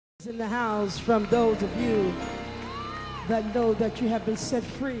In the house from those of you that know that you have been set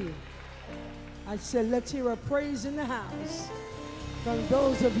free. I said, let's hear a praise in the house from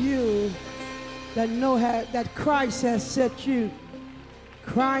those of you that know that Christ has set you.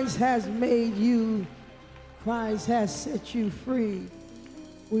 Christ has made you. Christ has set you free.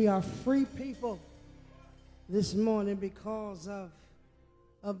 We are free people this morning because of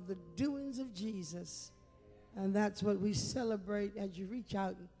the doings of Jesus. And that's what we celebrate as you reach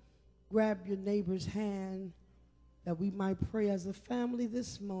out and grab your neighbor's hand, that we might pray as a family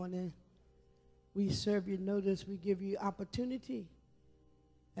this morning. We serve you notice. We give you opportunity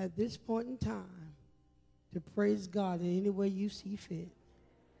at this point in time to praise God in any way you see fit.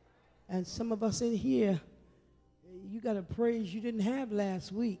 And some of us in here, you got a praise you didn't have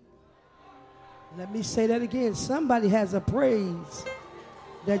last week. Let me say that again. Somebody has a praise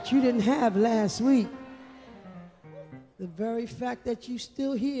that you didn't have last week. The very fact that you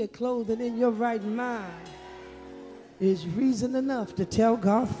still here, clothed in your right mind, is reason enough to tell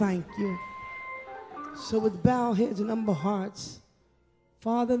God thank you. So with bowed heads and humble hearts,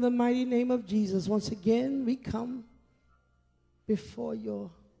 Father, in the mighty name of Jesus, once again we come before your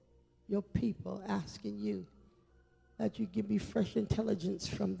people, asking you that you give me fresh intelligence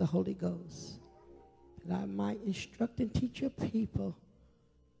from the Holy Ghost, that I might instruct and teach your people.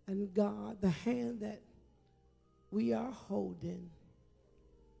 And God, the hand that we are holding,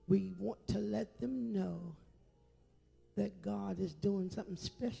 we want to let them know that God is doing something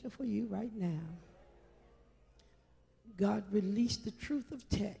special for you right now. God, release the truth of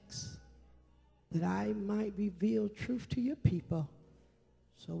text that I might reveal truth to your people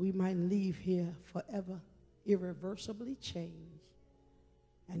so we might leave here forever irreversibly changed.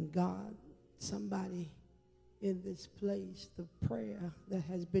 And God, somebody in this place, the prayer that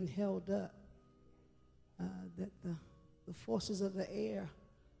has been held up, that the forces of the air,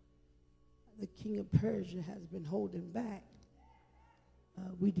 the king of Persia has been holding back.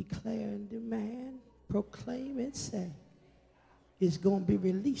 We declare and demand, proclaim and say, it's going to be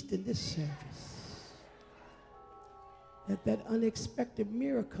released in this service. That unexpected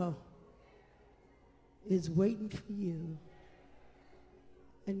miracle is waiting for you.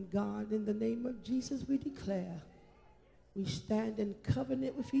 And God, in the name of Jesus, we declare, we stand in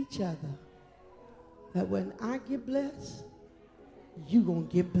covenant with each other, that when I get blessed, you're going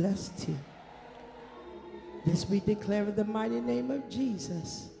to get blessed too. This we declare in the mighty name of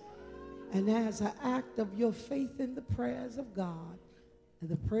Jesus. And as an act of your faith in the prayers of God and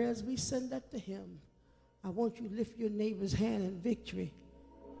the prayers we send up to him, I want you to lift your neighbor's hand in victory.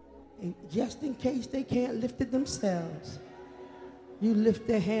 And just in case they can't lift it themselves, you lift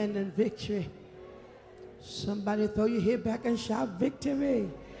their hand in victory. Somebody throw your head back and shout victory.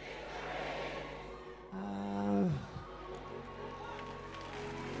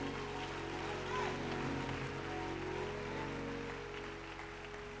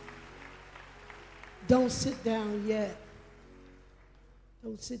 Don't sit down yet.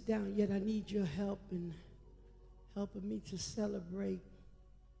 Don't sit down yet. I need your help in helping me to celebrate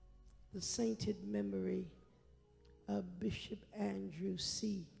the sainted memory of Bishop Andrew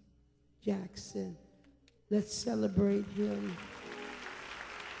C. Jackson. Let's celebrate him.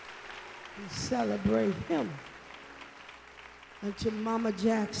 Let's celebrate him. And to Mama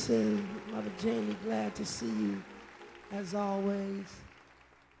Jackson, Mother Jamie, glad to see you as always.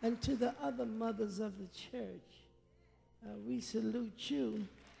 And to the other mothers of the church, we salute you.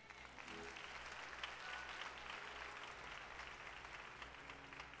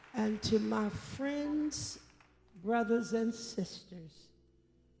 And to my friends, brothers, and sisters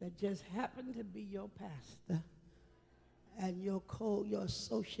that just happen to be your pastor and your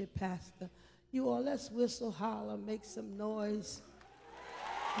associate pastor, you all, let's whistle, holler, make some noise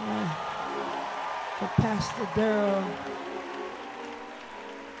for Pastor Darrell,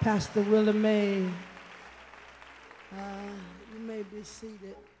 Pastor Willa May. You may be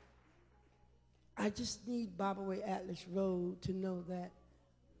seated. I just need Bible Way Atlas Road to know that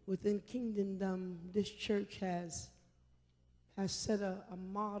within Kingdom, this church has set a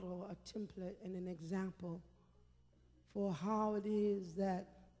model, a template, and an example for how it is that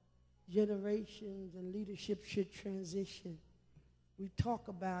generations and leadership should transition. We talk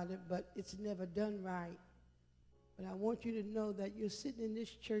about it, but it's never done right. But I want you to know that you're sitting in this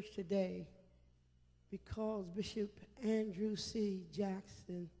church today because Bishop Andrew C.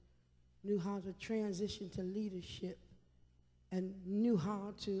 Jackson knew how to transition to leadership and knew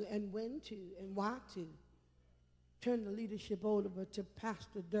how to and when to and why to turn the leadership over to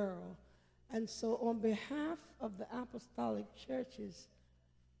Pastor Darrell. And so on behalf of the apostolic churches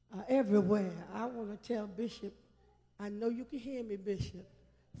everywhere, I want to tell Bishop, I know you can hear me, Bishop,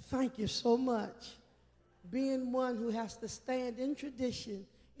 Thank you so much. Being one who has to stand in tradition,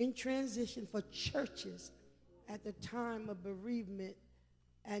 in transition for churches at the time of bereavement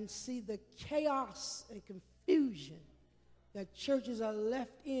and see the chaos and confusion that churches are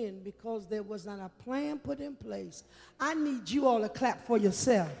left in because there was not a plan put in place. I need you all to clap for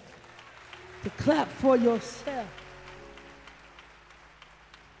yourself. To clap for yourself.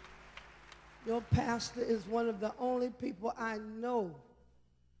 Your pastor is one of the only people I know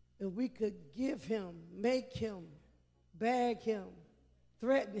that we could give him, make him, bag him,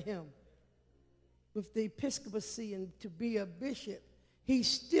 threaten him with the episcopacy and to be a bishop, he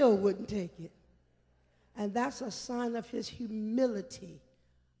still wouldn't take it. And that's a sign of his humility,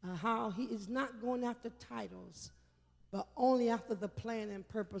 how he is not going after titles, but only after the plan and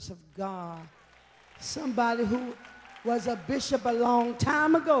purpose of God. Somebody who was a bishop a long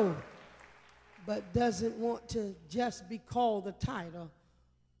time ago, but doesn't want to just be called the title,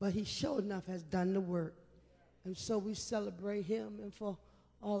 but he sure enough has done the work. And so we celebrate him. And for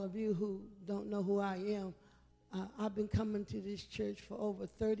all of you who don't know who I am, I've been coming to this church for over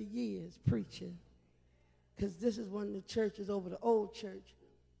 30 years preaching, because this is one of the churches over the old church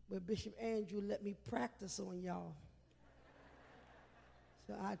where Bishop Andrew let me practice on y'all.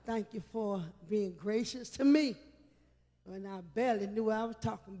 So I thank you for being gracious to me when I barely knew what I was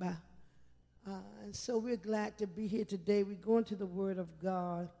talking about. And so we're glad to be here today. We're going to the Word of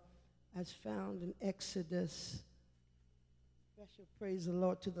God as found in Exodus. Special praise the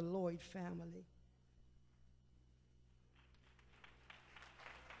Lord to the Lloyd family.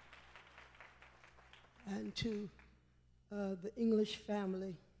 And to the English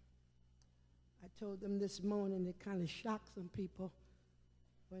family. I told them this morning, it kind of shocked some people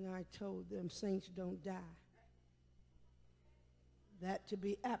when I told them saints don't die. That to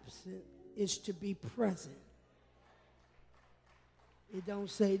be absent is to be present. It don't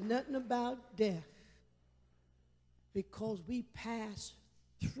say nothing about death, because we pass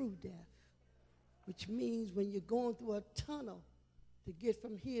through death, which means when you're going through a tunnel to get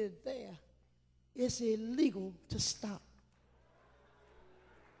from here to there, it's illegal to stop.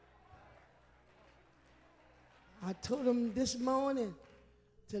 I told them this morning,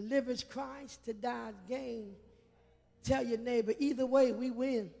 to live is Christ, to die is gain. Tell your neighbor, either way we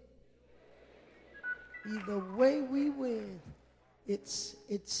win. Either way we win. It's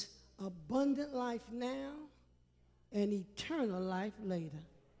abundant life now and eternal life later.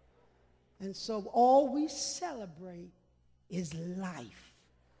 And so all we celebrate is life.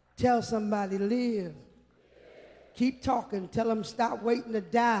 Tell somebody, live. Keep talking. Tell them, stop waiting to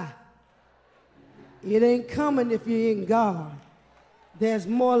die. It ain't coming if you're in God. There's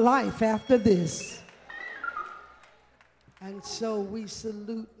more life after this. And so we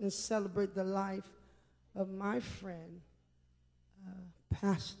salute and celebrate the life of my friend,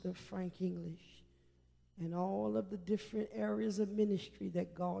 Pastor Frank English, and all of the different areas of ministry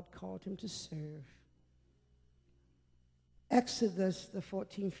that God called him to serve. Exodus, the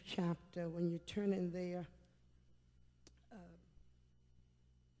 14th chapter, when you turn in there,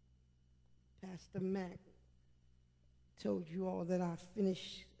 Pastor Mac told you all that I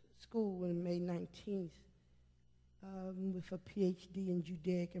finished school on May 19th with a PhD in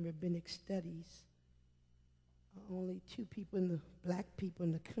Judaic and Rabbinic Studies. Only two people black people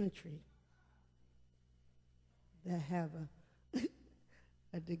in the country that have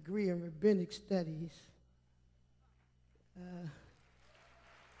a degree in Rabbinic Studies.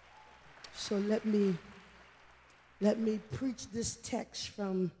 So let me preach this text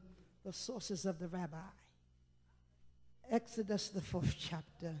from the sources of the rabbi. Exodus, the 4th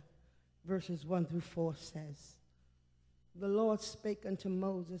chapter, verses 1 through 4 says, "The Lord spake unto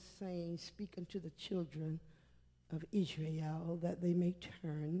Moses, saying, Speak unto the children of Israel, that they may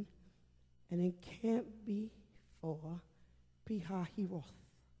turn and encamp before Pihahiroth,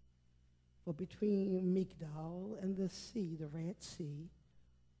 for between Migdal and the sea, the Red Sea,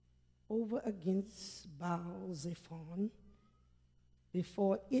 over against Baal-Zephon,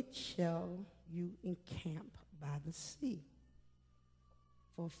 before it shall you encamp by the sea.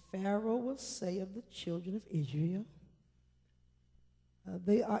 For Pharaoh will say of the children of Israel,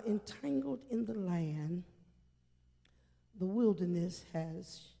 they are entangled in the land. The wilderness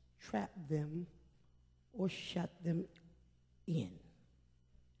has trapped them or shut them in.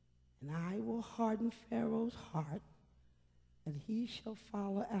 And I will harden Pharaoh's heart, and he shall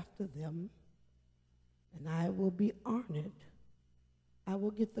follow after them, and I will be honored. I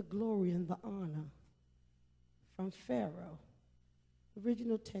will get the glory and the honor from Pharaoh." The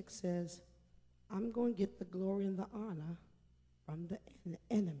original text says, I'm going to get the glory and the honor from the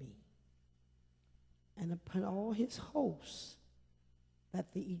enemy, and upon all his hosts,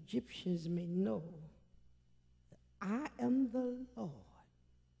 that the Egyptians may know that I am the Lord.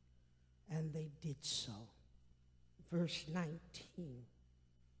 And they did so. Verse 19.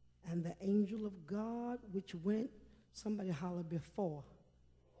 And the angel of God which went, somebody holler before.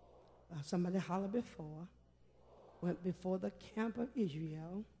 Somebody holler before. Went before the camp of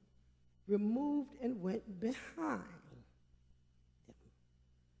Israel, removed and went behind them.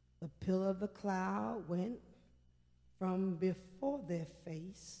 The pillar of the cloud went from before their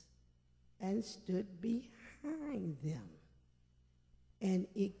face and stood behind them. And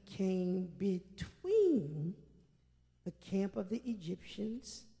it came between the camp of the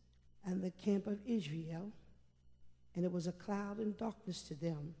Egyptians and the camp of Israel, and it was a cloud and darkness to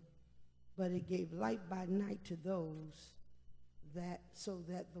them, but it gave light by night to those so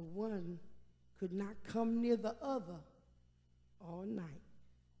that the one could not come near the other all night.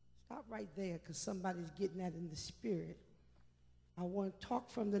 Stop right there, because somebody's getting that in the spirit. I want to talk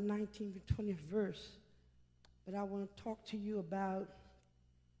from the 19th and 20th verse, but I want to talk to you about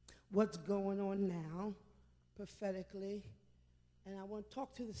what's going on now prophetically, and I want to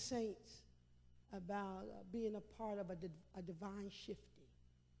talk to the saints about being a part of a divine shifting.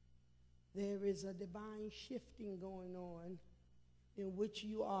 There is a divine shifting going on in which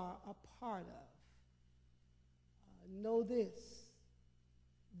you are a part of. Know this,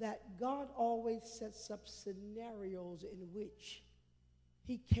 that God always sets up scenarios in which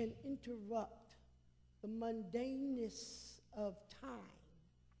he can interrupt the mundaneness of time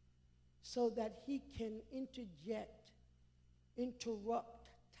so that he can interrupt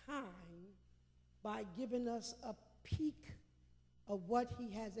time by giving us a peek of what he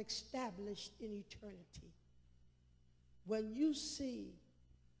has established in eternity. When you see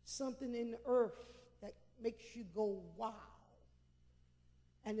something in the earth that makes you go wow,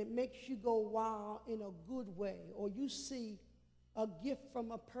 and it makes you go wow in a good way, or you see a gift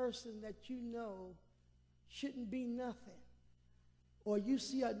from a person that you know shouldn't be nothing, or you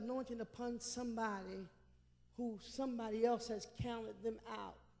see anointing upon somebody who somebody else has counted them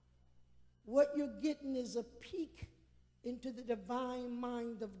out, what you're getting is a peek into the divine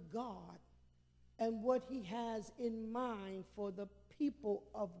mind of God and what he has in mind for the people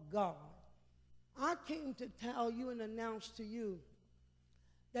of God. I came to tell you and announce to you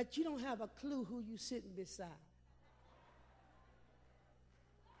that you don't have a clue who you're sitting beside.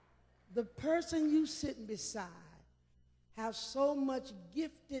 The person you sitting beside has so much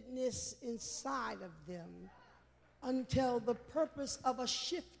giftedness inside of them until the purpose of a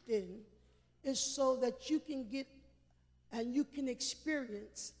shifting is so that you can get and you can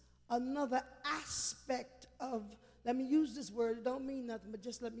experience another aspect of, let me use this word, it don't mean nothing, but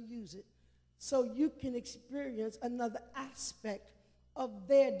just let me use it. So you can experience another aspect of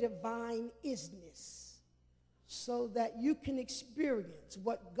their divine isness, so that you can experience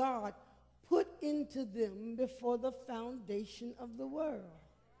what God put into them before the foundation of the world.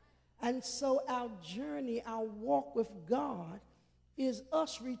 And so our journey, our walk with God, is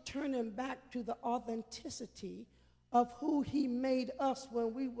us returning back to the authenticity of who he made us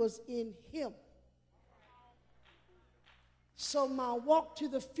when we was in him. So my walk to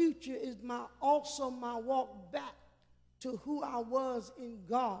the future is also my walk back to who I was in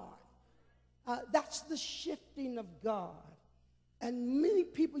God. That's the shifting of God. And many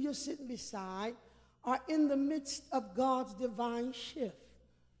people you're sitting beside are in the midst of God's divine shift.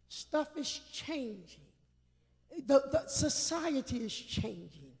 Stuff is changing. The society is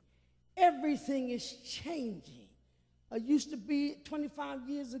changing. Everything is changing. Used to be 25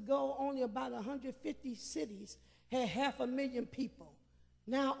 years ago, only about 150 cities had 500,000 people.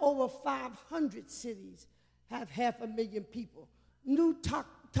 Now over 500 cities have 500,000 people. New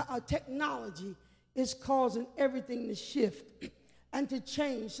technology is causing everything to shift and to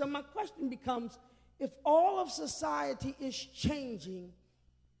change. So my question becomes, if all of society is changing,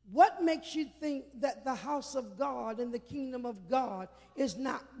 what makes you think that the house of God and the kingdom of God is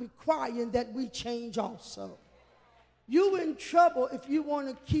not requiring that we change also? You're in trouble if you want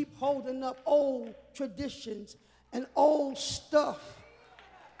to keep holding up old traditions and old stuff.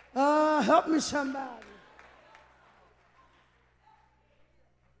 Help me somebody.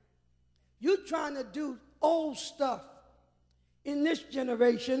 You're trying to do old stuff in this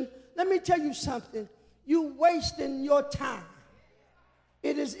generation. Let me tell you something. You're wasting your time.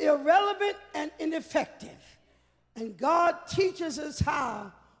 It is irrelevant and ineffective. And God teaches us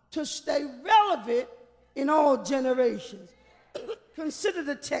how to stay relevant in all generations. Consider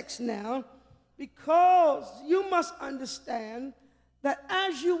the text now, because you must understand that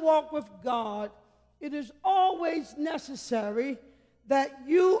as you walk with God, it is always necessary that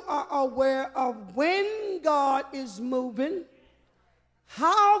you are aware of when God is moving,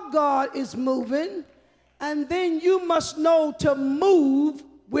 how God is moving, and then you must know to move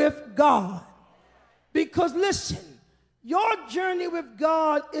with God. Because listen, your journey with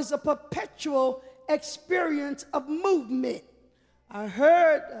God is a perpetual experience of movement. I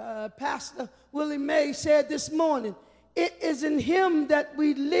heard Pastor Willie Mae said this morning, it is in him that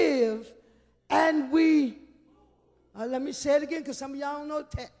we live and we, let me say it again because some of y'all don't know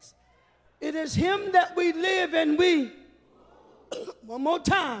the text. It is him that we live and we, one more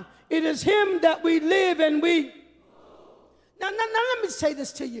time, it is him that we live and we. Now let me say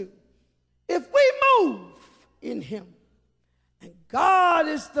this to you. If we move in him, and God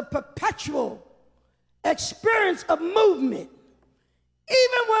is the perpetual experience of movement,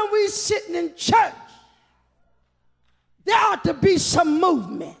 even when we're sitting in church, there ought to be some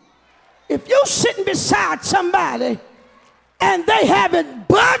movement. If you're sitting beside somebody and they haven't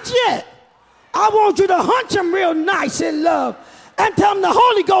budged yet, I want you to hunch them real nice in love and tell them the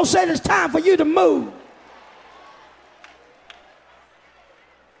Holy Ghost said it's time for you to move.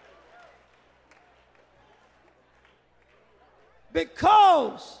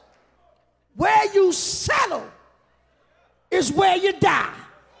 Because where you settle is where you die.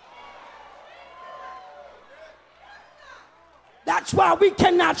 That's why we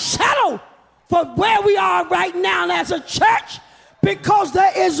cannot settle for where we are right now as a church, because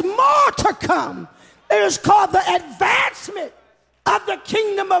there is more to come. It is called the advancement of the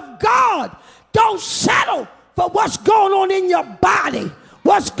kingdom of God. Don't settle for what's going on in your body,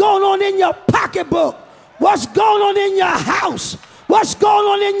 what's going on in your pocketbook, what's going on in your house, what's going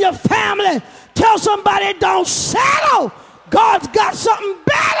on in your family. Tell somebody, don't settle. God's got something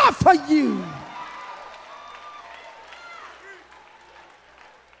better for you.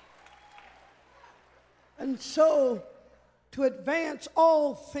 And so, to advance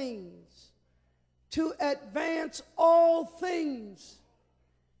all things,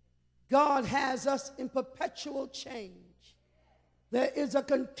 God has us in perpetual change. There is a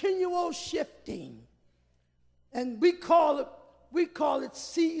continual shifting, and we call it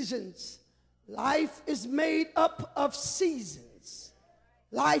seasons. Life is made up of seasons.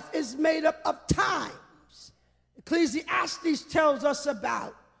 Life is made up of times. Ecclesiastes tells us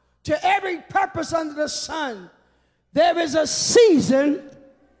about, to every purpose under the sun, there is a season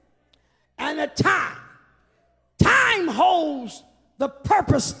and a time. Time holds the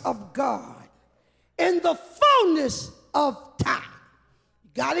purpose of God in the fullness of time. You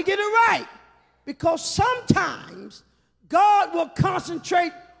got to get it right, because sometimes God will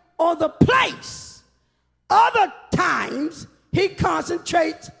concentrate on the place. Other times he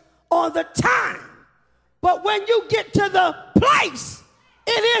concentrates on the time. But when you get to the place,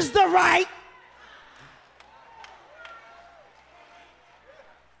 it is the right.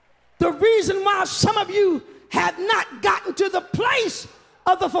 The reason why some of you have not gotten to the place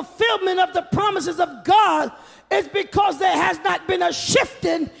of the fulfillment of the promises of God is because there has not been a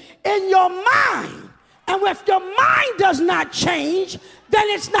shifting in your mind. And if your mind does not change, then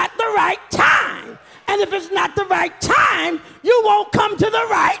it's not the right time. And if it's not the right time, you won't come to the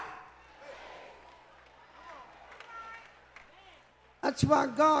right. That's why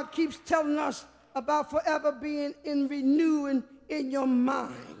God keeps telling us about forever being in renewing in your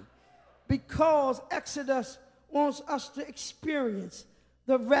mind. Because Exodus wants us to experience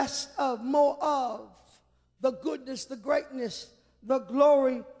the rest of, more of, the goodness, the greatness, the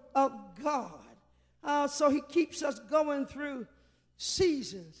glory of God. So he keeps us going through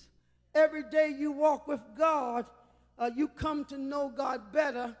seasons. Every day you walk with God, you come to know God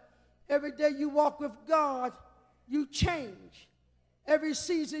better. Every day you walk with God, you change. Every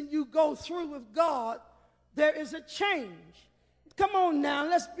season you go through with God, there is a change. Come on now,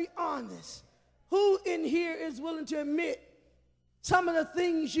 let's be honest. Who in here is willing to admit some of the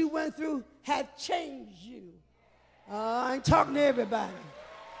things you went through have changed you? I ain't talking to everybody.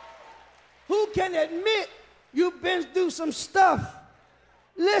 Who can admit you've been through some stuff?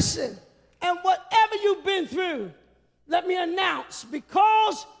 Listen, and whatever you've been through, let me announce,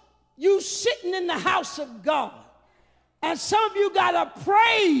 because you sitting in the house of God, and some of you got a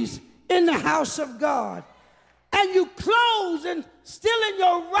praise in the house of God, and you close and still in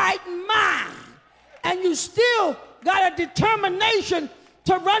your right mind, and you still got a determination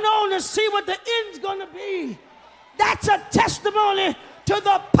to run on and see what the end's going to be. That's a testimony to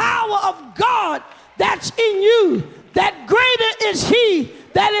the power of God that's in you, that greater is he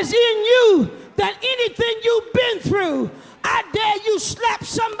that is in you than anything you've been through. I dare you slap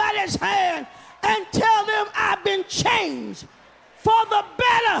somebody's hand and tell them I've been changed for the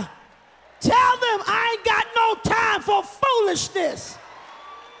better. Tell them I ain't got no time for foolishness.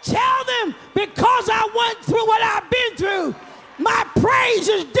 Tell them because I went through what I've been through, my praise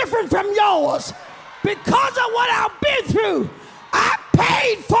is different from yours. Because of what I've been through, I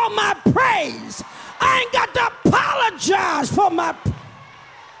paid for my praise. I ain't got to apologize for my praise.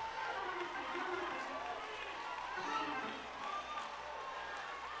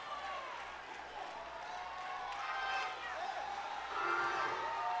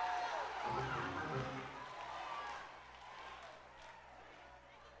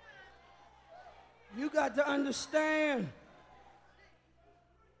 You got to understand,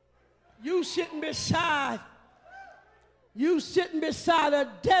 you sitting beside a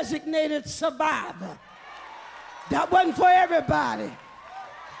designated survivor. That wasn't for everybody.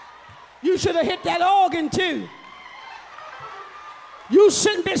 You should have hit that organ too. You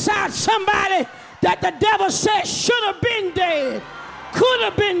sitting beside somebody that the devil said should have been dead, could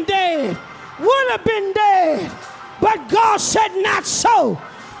have been dead, would have been dead. But God said not so.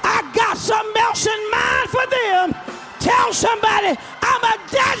 I got something else in mind for them. Tell somebody, I'm a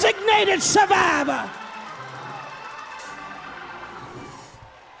designated survivor.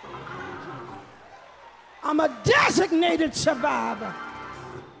 I'm a designated survivor.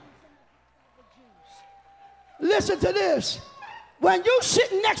 Listen to this. When you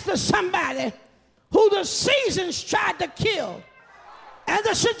sitting next to somebody who the seasons tried to kill and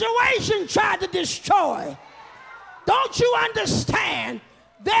the situation tried to destroy, don't you understand?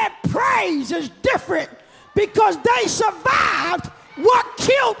 Their praise is different because they survived what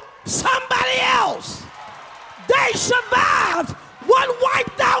killed somebody else. They survived what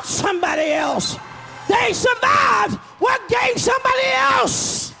wiped out somebody else. They survived what gave somebody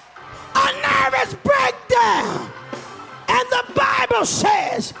else a nervous breakdown. And the Bible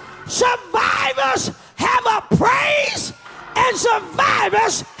says survivors have a praise and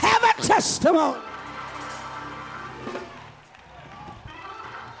survivors have a testimony.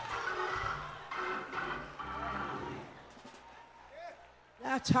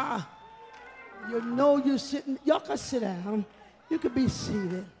 That's how you know you're sitting. Y'all can sit down. You can be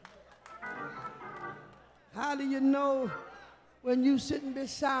seated. How do you know when you're sitting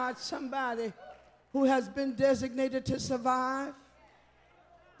beside somebody who has been designated to survive?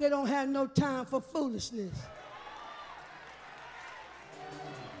 They don't have no time for foolishness.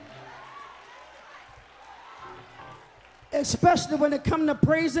 Especially when it comes to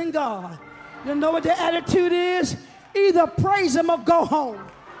praising God. You know what the attitude is? Either praise him or go home.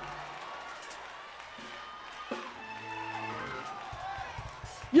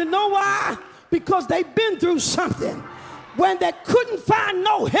 You know why? Because they've been through something when they couldn't find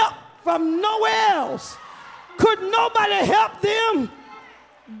no help from nowhere else. Could nobody help them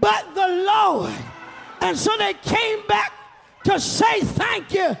but the Lord? And so they came back to say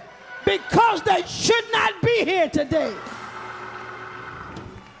thank you because they should not be here today.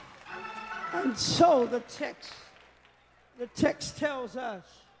 And so the text tells us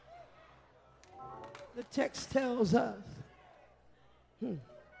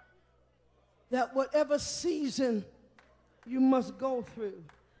that whatever season you must go through,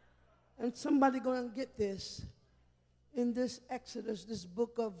 and somebody going to get this in this Exodus, this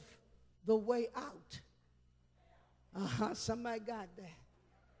book of the way out. Somebody got that.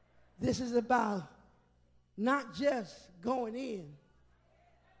 This is about not just going in.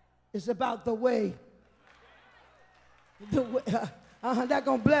 It's about the way. That's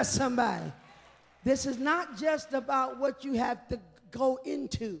going to bless somebody. This is not just about what you have to go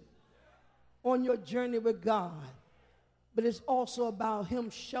into on your journey with God, but it's also about him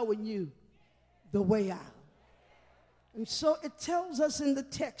showing you the way out. And so it tells us in the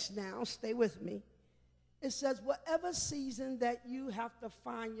text now, stay with me. It says, whatever season that you have to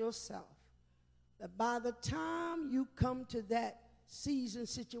find yourself, that by the time you come to that season,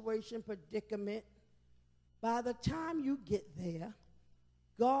 situation, predicament, by the time you get there,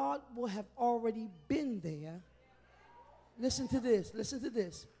 God will have already been there. Listen to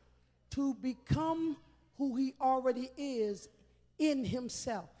this. To become who he already is in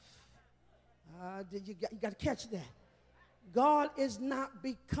himself. You got to catch that. God is not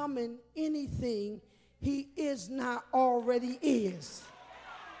becoming anything he is not already is.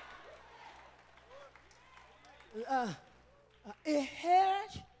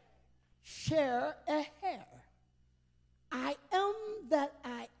 I am that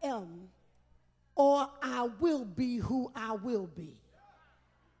I am, or I will be who I will be.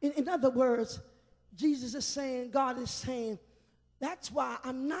 In other words, Jesus is saying, God is saying, that's why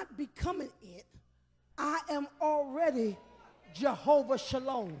I'm not becoming it. I am already Jehovah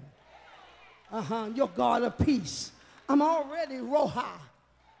Shalom. Your God of peace. I'm already Roha,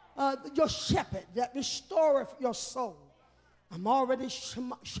 your shepherd that restoreth your soul. I'm already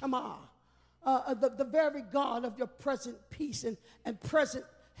Shema. the very God of your present peace and present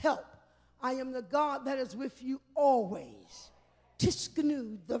help. I am the God that is with you always.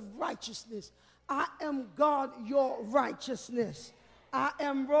 Tiskanu, the righteousness. I am God, your righteousness. I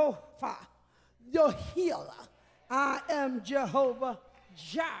am Rapha, your healer. I am Jehovah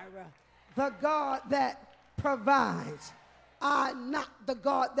Jireh, the God that provides. I'm not the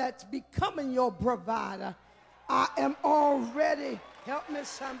God that's becoming your provider. I am already, help me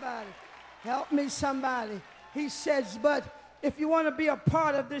somebody. Help me somebody. He says, but if you want to be a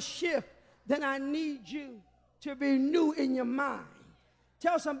part of this shift, then I need you to renew in your mind.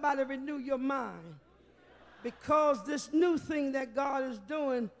 Tell somebody, renew your mind. Because this new thing that God is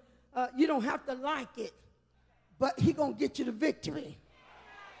doing, you don't have to like it, but He's going to get you the victory.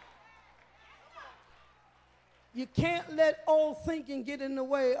 You can't let old thinking get in the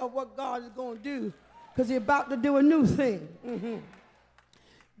way of what God is going to do, because He's about to do a new thing.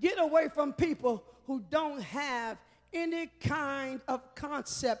 Get away from people who don't have any kind of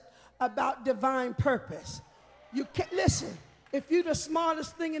concept about divine purpose. You can't, listen, if you're the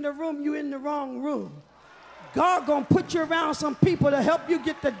smartest thing in the room, you're in the wrong room. God gonna put you around some people to help you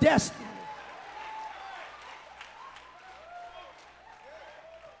get the destiny.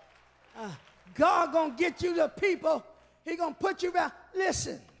 God gonna get you the people. He gonna put you around.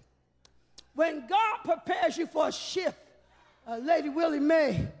 Listen, when God prepares you for a shift, Lady Willie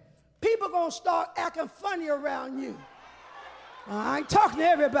Mae, people gonna start acting funny around you. I ain't talking to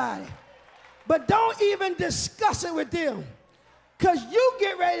everybody, but don't even discuss it with them, because you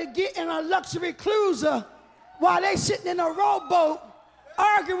get ready to get in a luxury cruiser while they sitting in a rowboat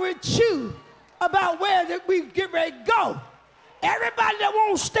arguing with you about where we get ready to go. Everybody that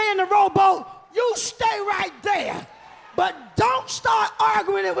won't stay in the rowboat, you stay right there. But don't start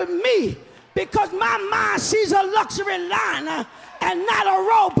arguing it with me, because my mind sees a luxury liner and not a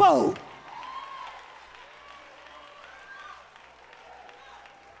rowboat.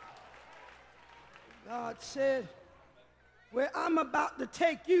 God said, where I'm about to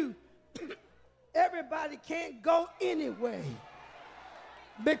take you, everybody can't go anyway.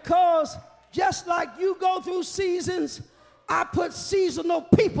 Because just like you go through seasons, I put seasonal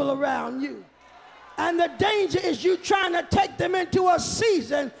people around you. And the danger is you trying to take them into a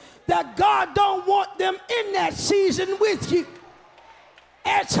season that God don't want them in that season with you.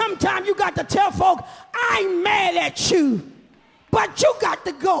 And sometimes you got to tell folk, I ain't mad at you, but you got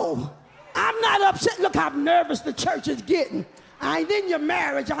to go. I'm not upset. Look how nervous the church is getting. I ain't in your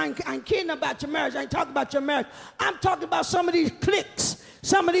marriage. I ain't kidding about your marriage. I ain't talking about your marriage. I'm talking about some of these cliques,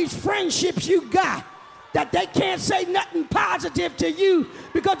 some of these friendships you got that they can't say nothing positive to you,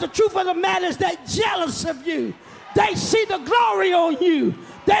 because the truth of the matter is they're jealous of you. They see the glory on you.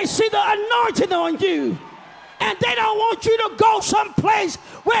 They see the anointing on you. And they don't want you to go someplace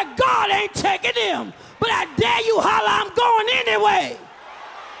where God ain't taking them. But I dare you holler, I'm going anyway,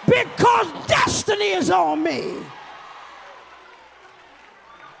 because destiny is on me.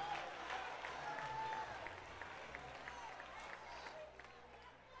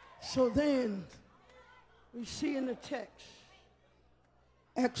 So then we see in the text,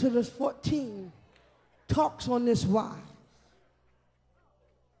 Exodus 14 talks on this why.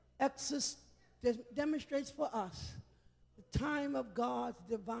 Exodus demonstrates for us the time of God's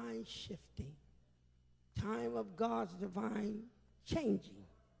divine shifting, time of God's divine changing.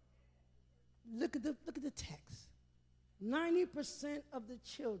 Look at the text. 90% of the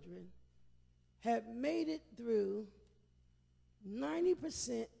children have made it through.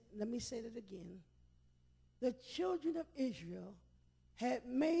 90%, let me say that again. The children of Israel had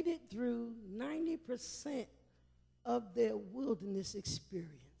made it through 90% of their wilderness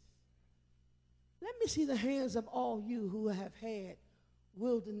experience. Let me see the hands of all you who have had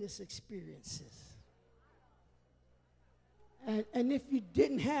wilderness experiences. And if you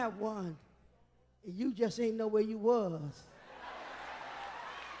didn't have one, you just ain't know where you was.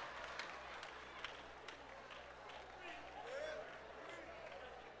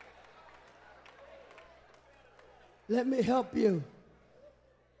 Let me help you.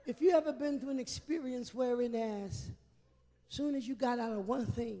 If you ever been through an experience wherein as soon as you got out of one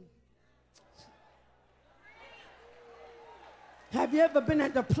thing, have you ever been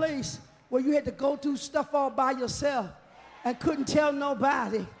at the place where you had to go through stuff all by yourself and couldn't tell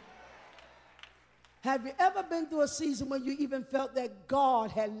nobody? Have you ever been through a season when you even felt that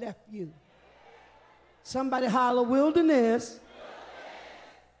God had left you? Somebody holler, wilderness.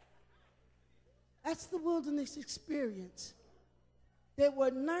 That's the wilderness experience. They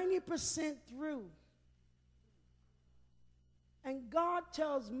were 90% through. And God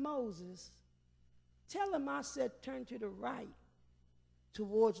tells Moses, tell him I said turn to the right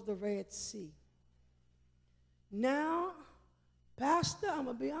towards the Red Sea. Now, Pastor, I'm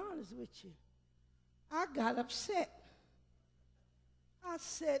going to be honest with you. I got upset. I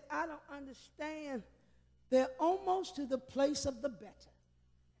said, I don't understand. They're almost to the place of the better.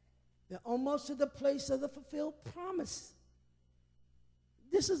 They're almost to the place of the fulfilled promise.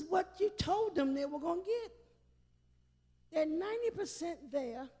 This is what you told them they were going to get. They're 90%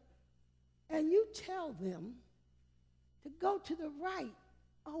 there, and you tell them to go to the right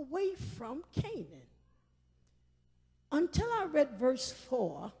away from Canaan. Until I read verse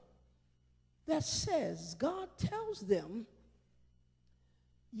 4 that says, God tells them,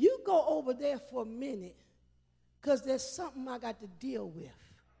 you go over there for a minute because there's something I got to deal with.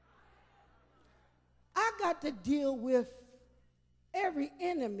 I got to deal with every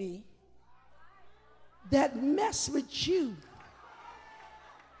enemy that mess with you.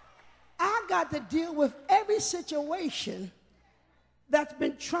 I got to deal with every situation that's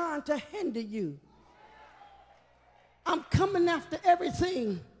been trying to hinder you. I'm coming after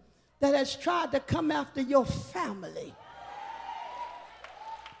everything that has tried to come after your family.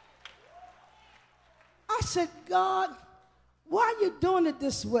 I said, God, why are you doing it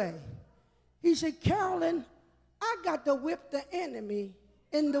this way? He said, Carolyn, I got to whip the enemy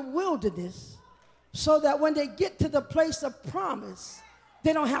in the wilderness so that when they get to the place of promise,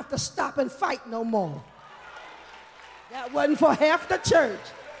 they don't have to stop and fight no more. That wasn't for half the church.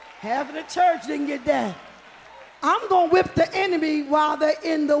 Half of the church didn't get that. I'm going to whip the enemy while they're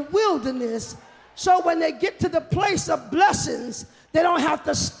in the wilderness so when they get to the place of blessings, they don't have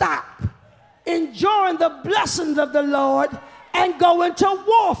to stop enjoying the blessings of the Lord and go into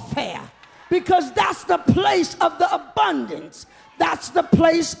warfare, because that's the place of the abundance. That's the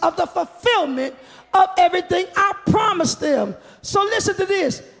place of the fulfillment of everything I promised them. So listen to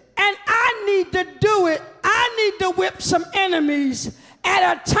this. And I need to do it. I need to whip some enemies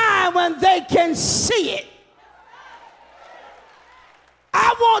at a time when they can see it.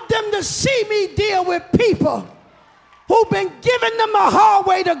 I want them to see me deal with people who've been giving them a hard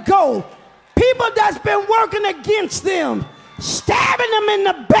way to go. People that's been working against them, stabbing them in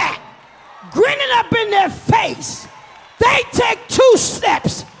the back, grinning up in their face. They take 2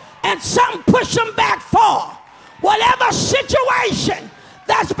 steps and something push them back 4. Whatever situation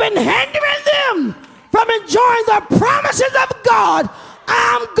that's been hindering them from enjoying the promises of God,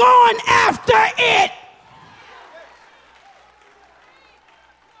 I'm going after it.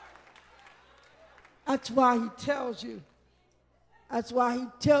 That's why he tells you. That's why he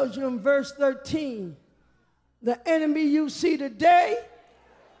tells you in verse 13, the enemy you see today,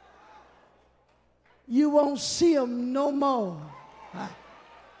 you won't see him no more.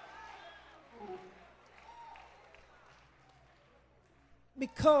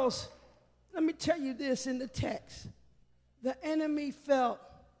 Because, let me tell you this in the text. The enemy felt,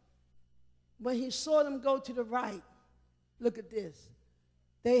 when he saw them go to the right, look at this.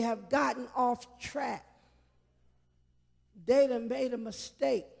 They have gotten off track. They done made a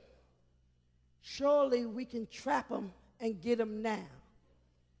mistake. Surely we can trap them and get them now.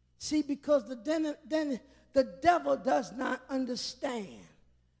 See, because the devil does not understand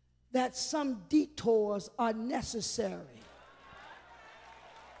that some detours are necessary.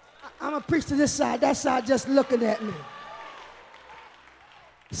 I'm going to preach to this side. That side just looking at me.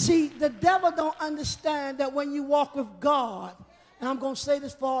 See, the devil don't understand that when you walk with God, and I'm going to say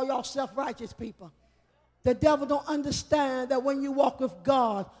this for all y'all self-righteous people, the devil don't understand that when you walk with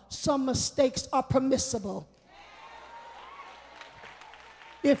God, some mistakes are permissible.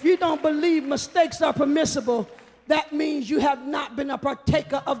 If you don't believe mistakes are permissible, that means you have not been a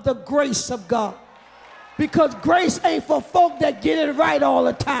partaker of the grace of God. Because grace ain't for folk that get it right all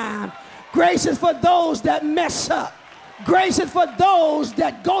the time. Grace is for those that mess up. Grace is for those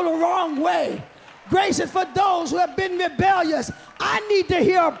that go the wrong way. Grace is for those who have been rebellious. I need to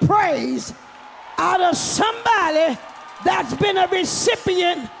hear a praise out of somebody that's been a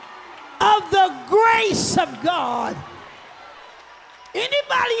recipient of the grace of God.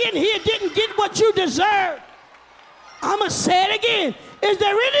 Anybody in here didn't get what you deserve? I'm going to say it again. Is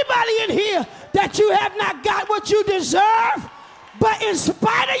there anybody in here that you have not got what you deserve? But in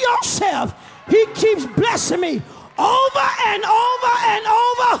spite of yourself, he keeps blessing me over and over and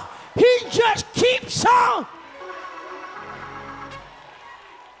over. He just keeps on.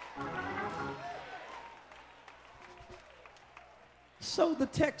 So the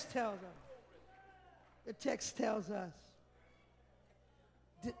text tells us. The text tells us.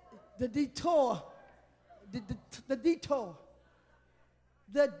 The detour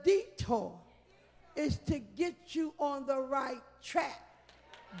is to get you on the right track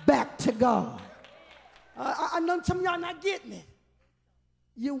back to God. I know some of y'all not getting it.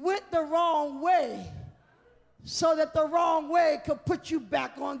 You went the wrong way so that the wrong way could put you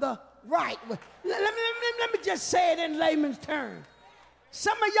back on the right way. Let me just say it in layman's terms.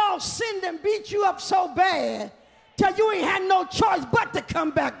 Some of y'all sinned and beat you up so bad till you ain't had no choice but to come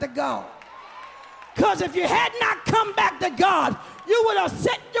back to God. Because if you had not come back to God, you would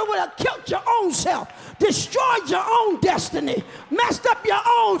have killed your own self, destroyed your own destiny, messed up your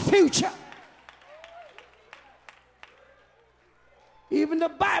own future. Even the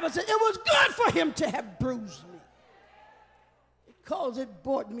Bible said it was good for him to have bruised me because it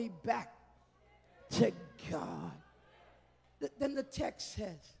brought me back to God. Then the text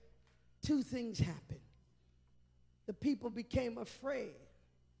says two things happened. The people became afraid,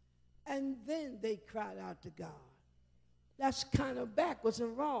 and then they cried out to God. That's kind of backwards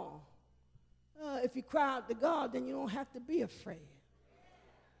and wrong. If you cry out to God, then you don't have to be afraid.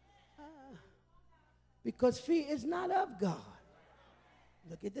 Because fear is not of God.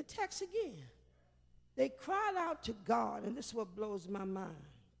 Look at the text again. They cried out to God, and this is what blows my mind.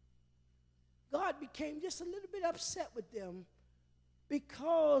 God became just a little bit upset with them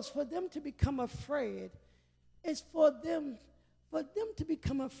because for them to become afraid is for them to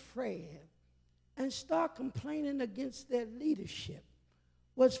become afraid and start complaining against their leadership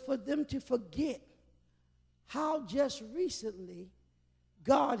was for them to forget how just recently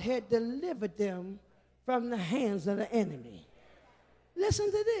God had delivered them from the hands of the enemy.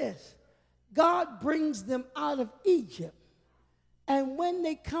 Listen to this. God brings them out of Egypt. And when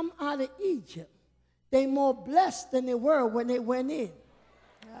they come out of Egypt, they're more blessed than they were when they went in.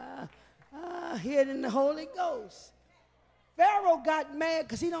 Hear it in the Holy Ghost. Pharaoh got mad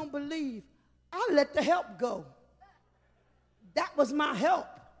because he don't believe. I let the help go. That was my help.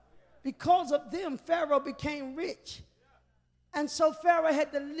 Because of them, Pharaoh became rich. And so Pharaoh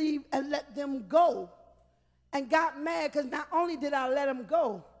had to leave and let them go. And got mad because not only did I let them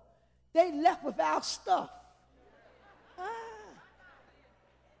go, they left without stuff.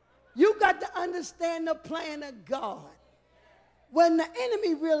 You got to understand the plan of God. When the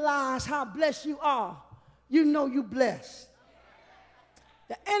enemy realizes how blessed you are, you know you're blessed.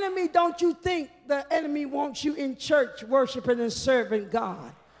 The enemy, don't you think the enemy wants you in church worshiping and serving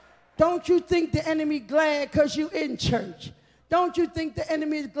God? Don't you think the enemy glad because you in church? Don't you think the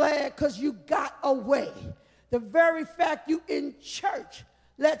enemy is glad because you got away? The very fact you in church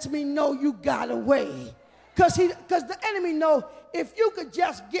lets me know you got away. Because the enemy know if you could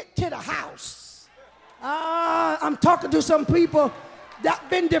just get to the house. I'm talking to some people that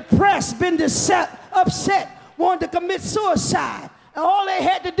been depressed, been upset, wanted to commit suicide. And all they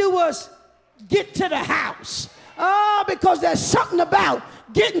had to do was get to the house. Because there's something about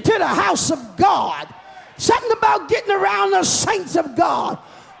getting to the house of God. Something about getting around the saints of God.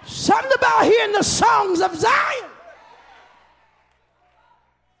 Something about hearing the songs of Zion.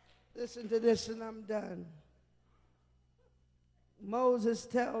 Listen to this and I'm done. Moses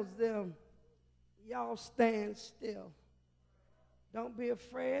tells them, y'all stand still. Don't be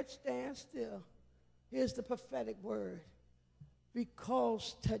afraid, stand still. Here's the prophetic word.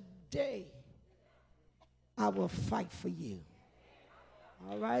 Because today I will fight for you.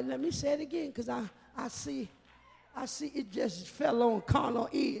 All right, let me say it again because I see it just fell on carnal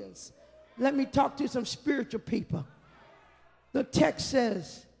ears. Let me talk to some spiritual people. The text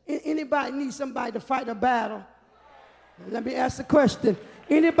says, anybody need somebody to fight a battle? Let me ask the question.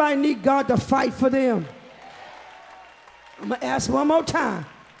 Anybody need God to fight for them? I'm going to ask one more time.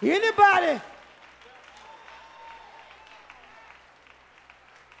 Anybody?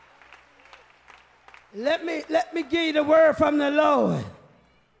 Let me give you the word from the Lord.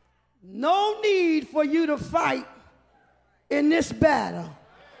 No need for you to fight in this battle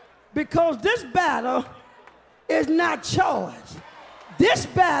because this battle is not yours. This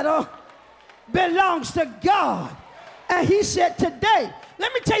battle belongs to God. And he said today,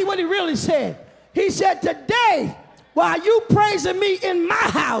 let me tell you what he really said. He said today, while you praising me in my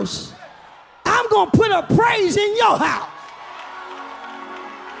house, I'm going to put a praise in your house.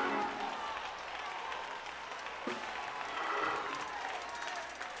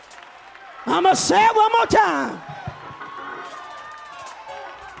 I'm going to say it one more time.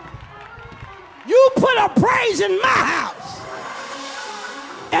 You put a praise in my house,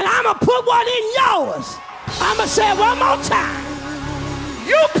 and I'm going to put one in yours. I'm going to say it one more time.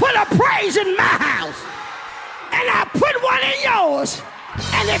 You put a praise in my house, and I put one in yours.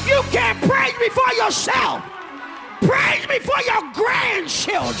 And if you can't praise me for yourself, praise me for your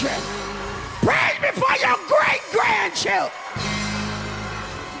grandchildren. Praise me for your great-grandchildren.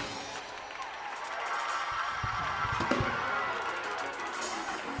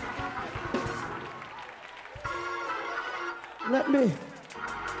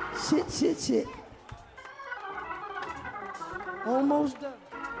 sit. Almost done.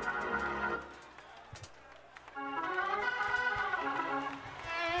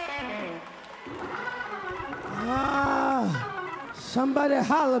 Somebody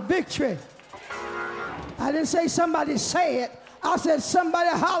holler victory. I didn't say somebody say it. I said somebody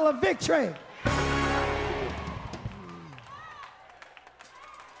holler victory.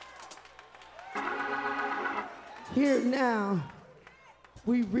 Here now,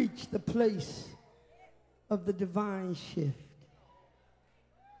 we reach the place of the divine shift.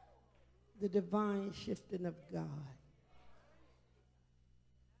 The divine shifting of God.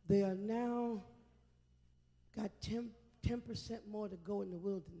 They are now got 10% more to go in the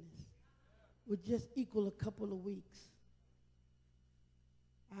wilderness. Would just equal a couple of weeks.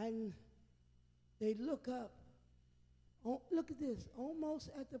 And they look up, oh, look at this, almost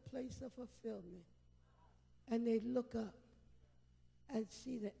at the place of fulfillment. And they look up and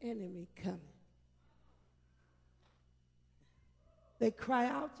see the enemy coming. They cry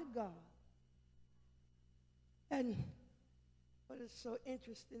out to God. And what is so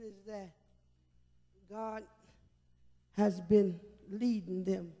interesting is that God has been leading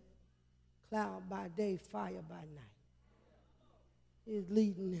them cloud by day, fire by night. He is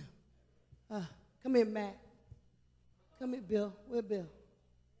leading them. Come here, Matt. Come here, Bill. Where Bill?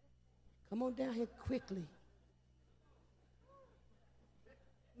 Come on down here quickly.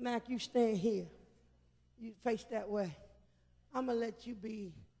 Mac, you stand here. You face that way. I'm going to let you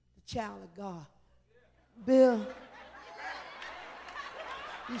be the child of God. Bill,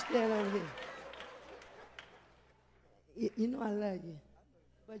 you stand over here. You know I love you,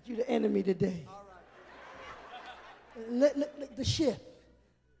 but you're the enemy today. Look the shift.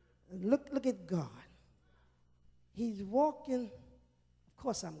 Look at God. He's walking. Of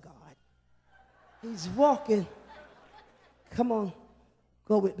course I'm God. He's walking. Come on,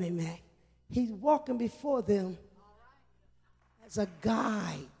 go with me, Mac. He's walking before them as a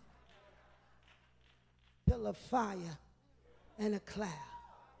guide, pillar of fire and a cloud.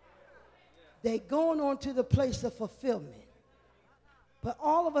 They're going on to the place of fulfillment. But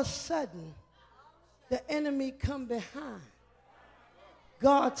all of a sudden, the enemy come behind.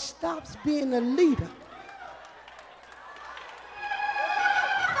 God stops being a leader.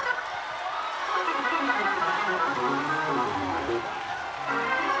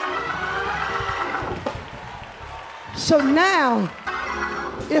 So now,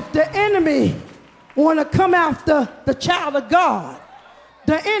 if the enemy want to come after the child of God,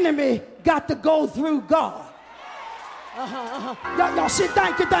 the enemy got to go through God. Y'all say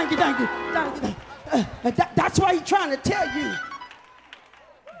thank you. That's why he's trying to tell you.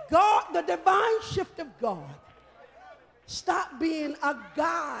 God, the divine shift of God, stopped being a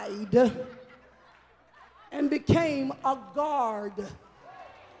guide and became a guard.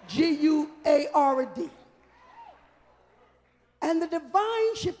 G-U-A-R-D. And the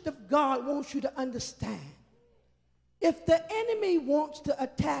divine shift of God wants you to understand. If the enemy wants to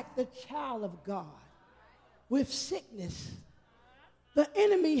attack the child of God with sickness, the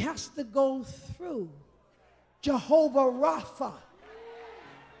enemy has to go through Jehovah Rapha,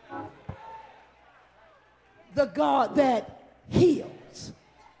 the God that heals.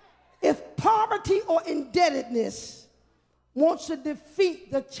 If poverty or indebtedness wants to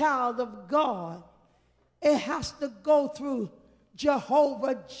defeat the child of God, it has to go through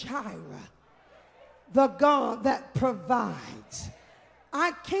Jehovah Jireh, the God that provides.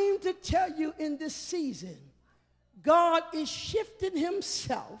 I came to tell you in this season, God is shifting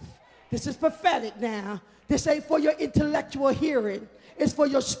himself. This is prophetic now. This ain't for your intellectual hearing. It's for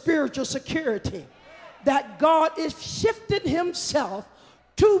your spiritual security. That God is shifting himself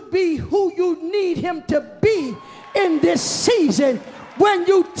to be who you need him to be in this season when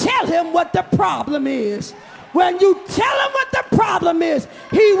you tell him what the problem is. When you tell him what the problem is,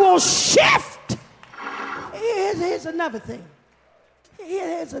 he will shift. Here's another thing.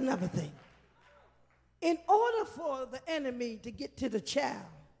 Here's another thing. In order for the enemy to get to the child,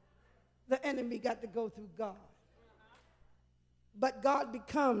 the enemy got to go through God. But God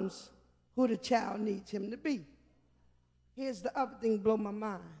becomes who the child needs him to be. Here's the other thing blow my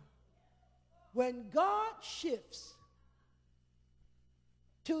mind. When God shifts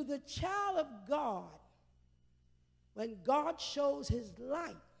to the child of God, when God shows his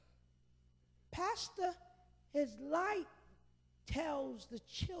light, Pastor, his light tells the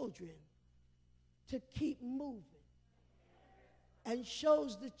children to keep moving and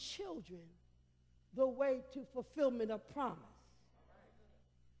shows the children the way to fulfillment of promise.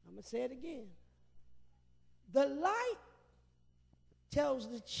 I'm going to say it again. The light tells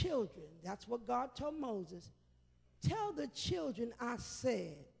the children, that's what God told Moses, tell the children I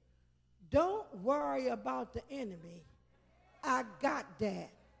said, Don't worry about the enemy. I got that.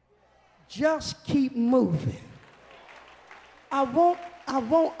 Just keep moving. I want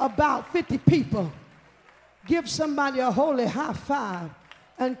about 50 people. Give somebody a holy high five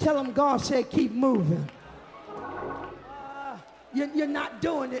and tell them God said keep moving. You're not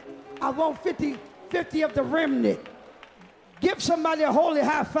doing it. I want 50 of the remnant. Give somebody a holy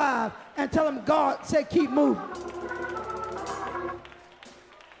high five and tell them God said keep moving.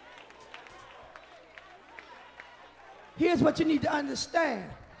 Here's what you need to understand.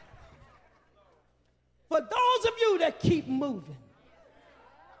 For those of you that keep moving,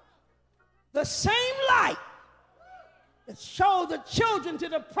 the same light that showed the children to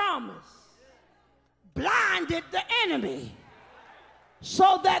the promise blinded the enemy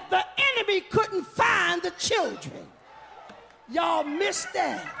so that the enemy couldn't find the children. Y'all missed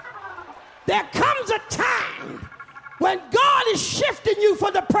that. There comes a time when God is shifting you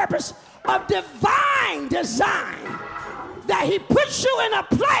for the purpose of divine design, that he puts you in a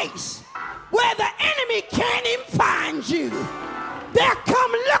place where the enemy can't even find you. They'll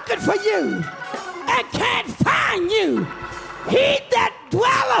come looking for you and can't find you. He that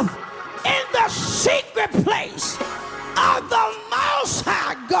dwelleth in the secret place of the Most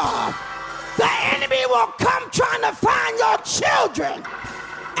High God, the enemy will come trying to find your children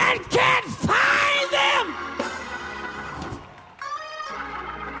and can't find them.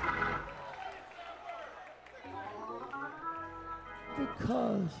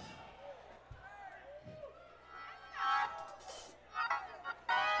 Because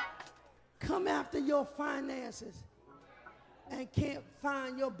come after your finances and can't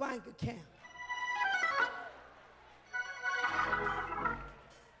find your bank account.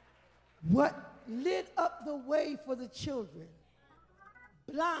 What lit up the way for the children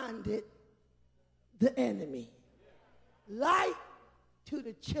blinded the enemy. Light to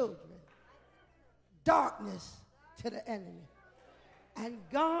the children, darkness to the enemy. And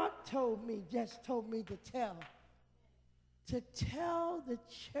God just told me to tell the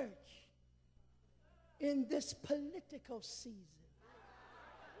church in this political season,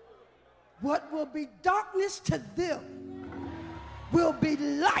 what will be darkness to them will be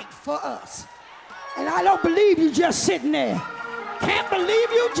light for us. And I don't believe you just sitting there. Can't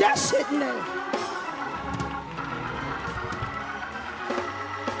believe you just sitting there.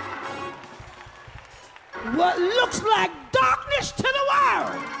 What looks like darkness to the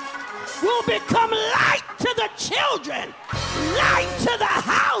world will become light to the children, light to the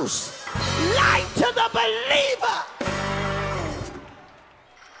house, light to the believer.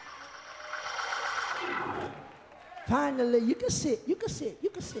 Finally, you can sit.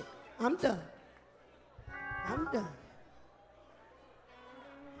 I'm done.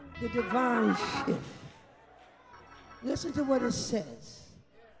 The divine shift. Listen to what it says.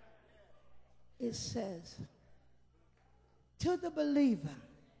 It says, to the believer,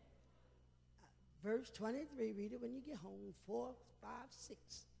 verse 23, read it when you get home, 4, 5,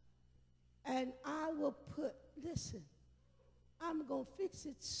 6. And I will I'm going to fix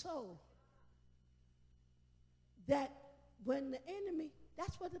it so that when the enemy,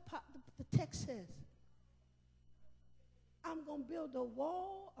 that's what the text says. I'm going to build a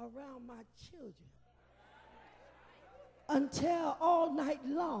wall around my children until all night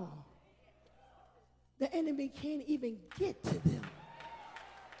long the enemy can't even get to them.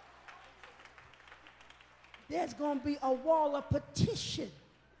 There's going to be a wall of partition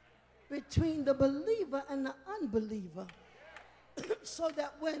between the believer and the unbeliever so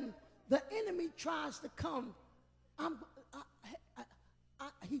that when the enemy tries to come,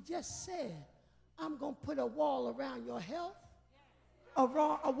 he just said, I'm going to put a wall around your health, a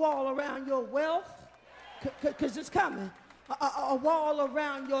wall around your wealth, because it's coming, a wall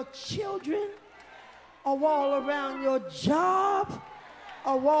around your children, a wall around your job,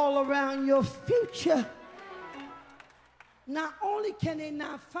 a wall around your future. Not only can they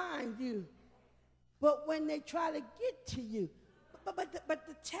not find you, but when they try to get to you, but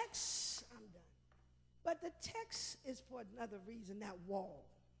the text, I'm done. But the text is for another reason, that wall.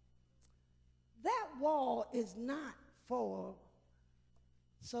 That wall is not for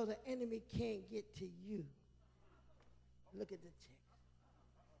so the enemy can't get to you. Look at the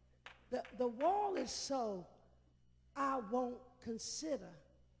text. The wall is so I won't consider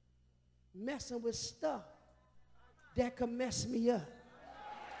messing with stuff that could mess me up.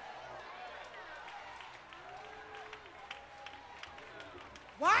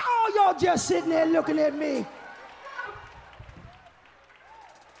 Why all y'all just sitting there looking at me?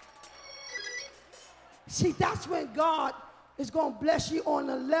 See, that's when God is going to bless you on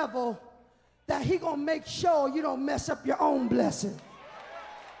a level that he going to make sure you don't mess up your own blessing.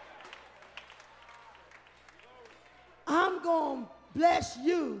 bless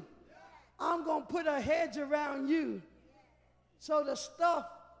you. I'm going to put a hedge around you. So the stuff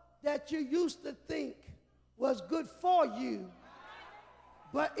that you used to think was good for you,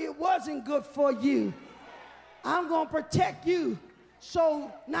 but it wasn't good for you, I'm going to protect you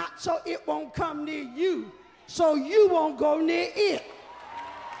so it won't come near you, so you won't go near it.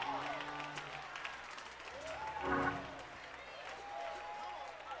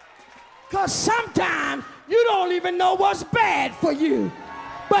 Because sometimes you don't even know what's bad for you.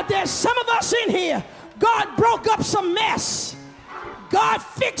 But there's some of us in here, God broke up some mess. God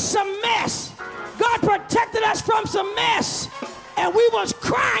fixed some mess. God protected us from some mess. And we was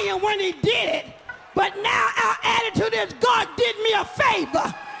crying when he did it. But now our attitude is, God did me a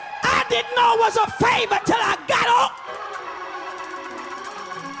favor. I didn't know it was a favor till I got on.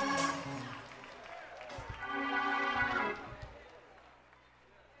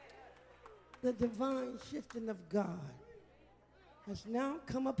 The divine shifting of God has now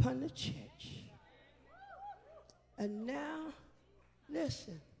come upon the church. And now,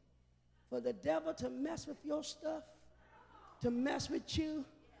 listen, for the devil to mess with your stuff, to mess with you,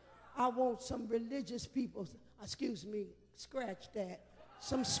 I want some religious people, scratch that,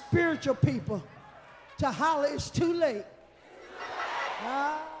 some spiritual people to holler, it's too late.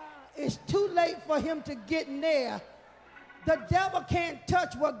 It's too late for him to get in there. The devil can't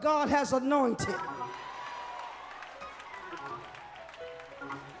touch what God has anointed.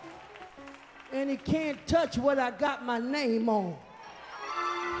 And he can't touch what I got my name on.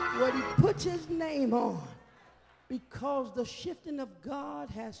 What he puts his name on. Because the shifting of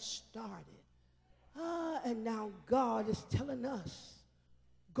God has started. And now God is telling us,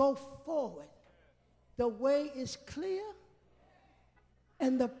 go forward. The way is clear.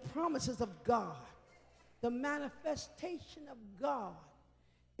 And the promises of God, the manifestation of God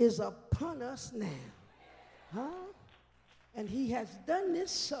is upon us now. And he has done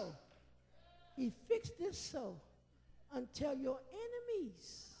this so. He fixed this so until your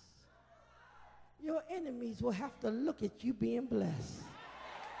enemies will have to look at you being blessed.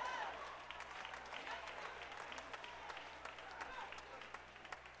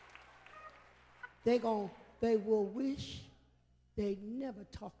 They will wish they never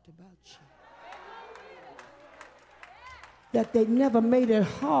talked about you. That they never made it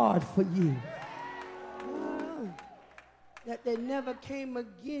hard for you. That they never came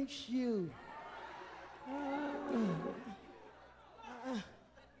against you.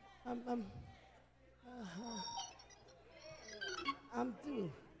 I'm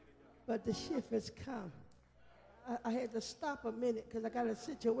through, but the shift has come. I had to stop a minute because I got a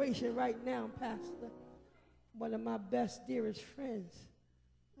situation right now, Pastor. One of my best, dearest friends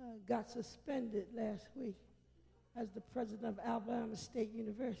got suspended last week as the president of Alabama State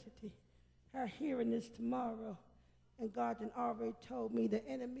University. Her hearing is tomorrow, and God had already told me the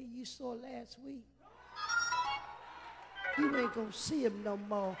enemy you saw last week, you ain't gonna see him no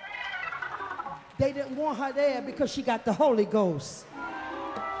more. They didn't want her there because she got the Holy Ghost.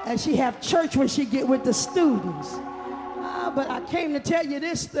 And she have church when she get with the students. But I came to tell you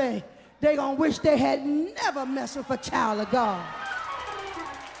this thing. They gonna wish they had never messed with a child of God.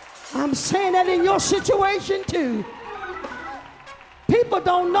 I'm saying that in your situation too. People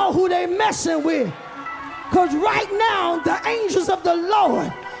don't know who they messing with. Because right now, the angels of the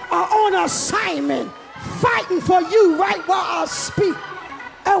Lord are on assignment, fighting for you right while I speak.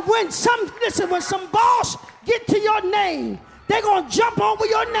 And when some boss get to your name, they're going to jump over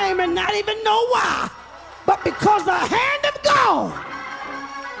your name and not even know why. But because the hand of God,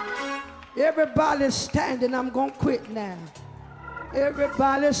 everybody's standing. I'm going to quit now.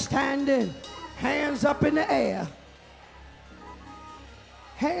 Everybody's standing. Hands up in the air.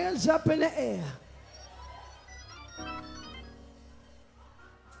 Hands up in the air.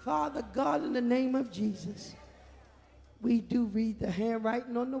 Father God, in the name of Jesus, we do read the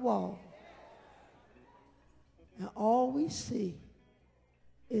handwriting on the wall. And all we see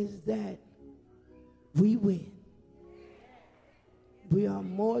is that we win. We are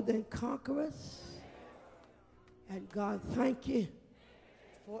more than conquerors. And God, thank you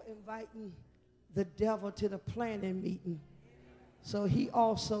for inviting the devil to the planning meeting. So he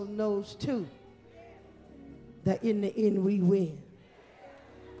also knows too that in the end we win.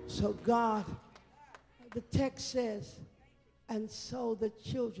 So God, the text says, and so the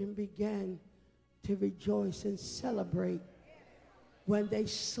children began to rejoice and celebrate when they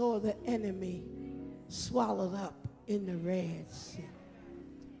saw the enemy swallowed up in the Red Sea.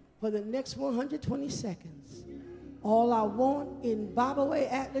 For the next 120 seconds, all I want in Bible Way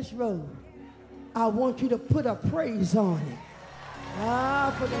Atlas Road, I want you to put a praise on it.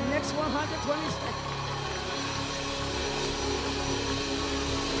 For the next 120 seconds.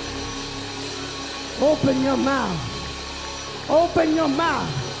 Open your mouth. Open your mouth.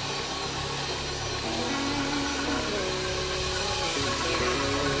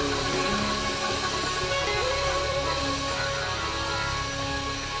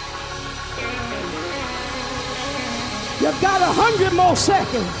 You got 100 more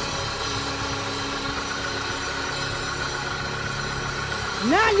seconds.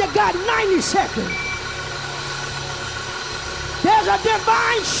 Now you got 90 seconds. There's a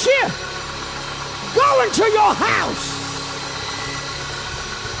divine shift going to your house.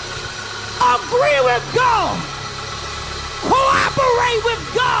 Agree with God. Cooperate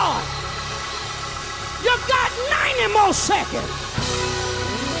with God. You got 90 more seconds.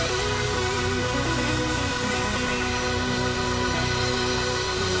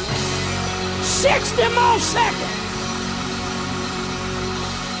 60 more seconds.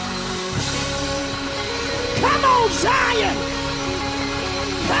 Come on, Zion.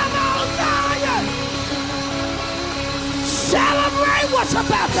 Come on, Zion. Celebrate what's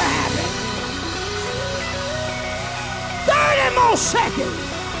about to happen. 30 more seconds.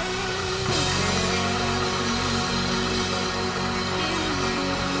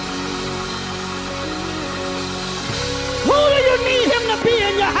 Who do you need him to be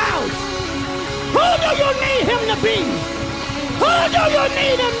in your house? Who do you need him to be? Who do you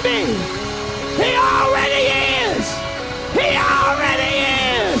need him to be? He already is. He already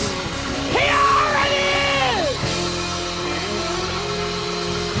is. He already is.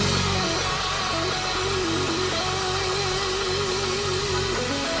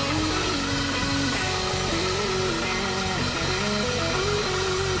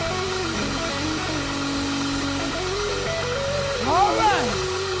 All right.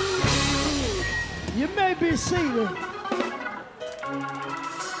 You may be seated.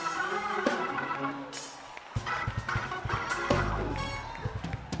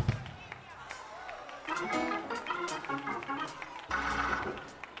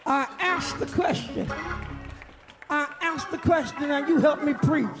 I asked the question and you help me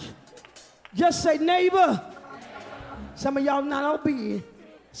preach. Just say, neighbor. Some of y'all not obedient.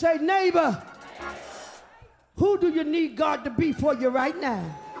 Say, neighbor. Who do you need God to be for you right now?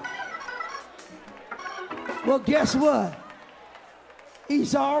 Well, guess what?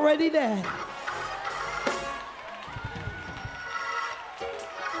 He's already there.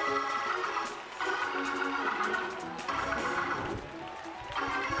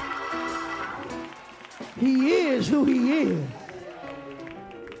 He is who he is.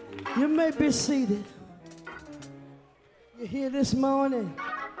 You may be seated. You're here this morning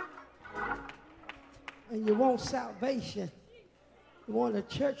and you want salvation. You want a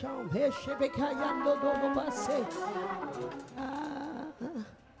church home.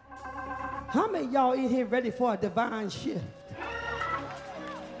 How many of y'all in here ready for a divine shift?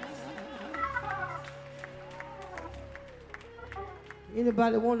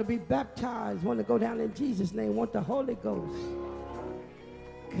 Anybody want to be baptized, want to go down in Jesus' name, want the Holy Ghost?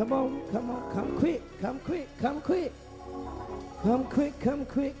 Come on, come on, come quick, come quick, come quick. Come quick, come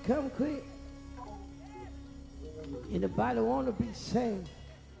quick, come quick. Anybody want to be saved?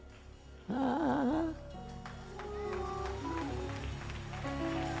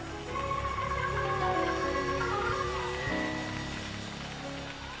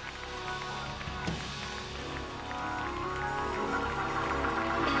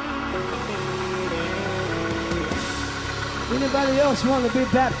 Anybody else want to be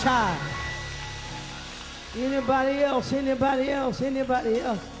baptized? Anybody else? Anybody else? Anybody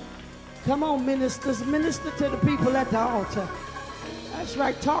else? Come on, ministers. Minister to the people at the altar. That's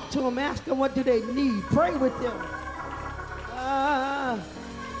right. Talk to them. Ask them what do they need. Pray with them.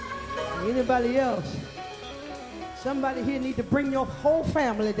 Anybody else? Somebody here need to bring your whole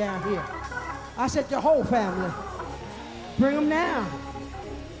family down here. I said your whole family. Bring them down.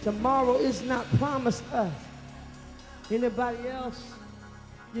 Tomorrow is not promised us. Anybody else?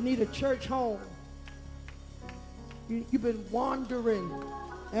 You need a church home. You've been wandering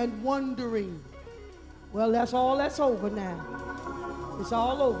and wondering. Well, that's over now. It's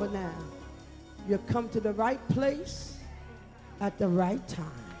all over now. You come to the right place at the right time.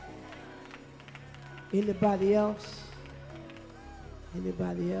 Anybody else?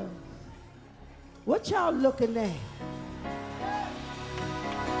 Anybody else? What y'all looking at?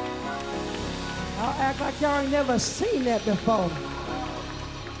 Y'all act like y'all ain't never seen that before.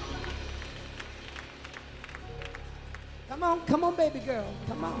 Come on, baby girl,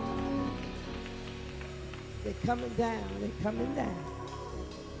 come on. They're coming down, they're coming down.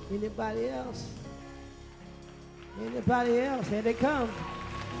 Anybody else? Anybody else? Here they come.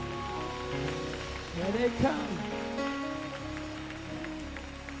 Here they come.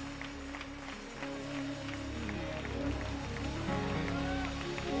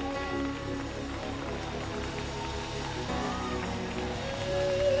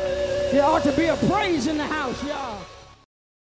 There ought to be a praise in the house, y'all.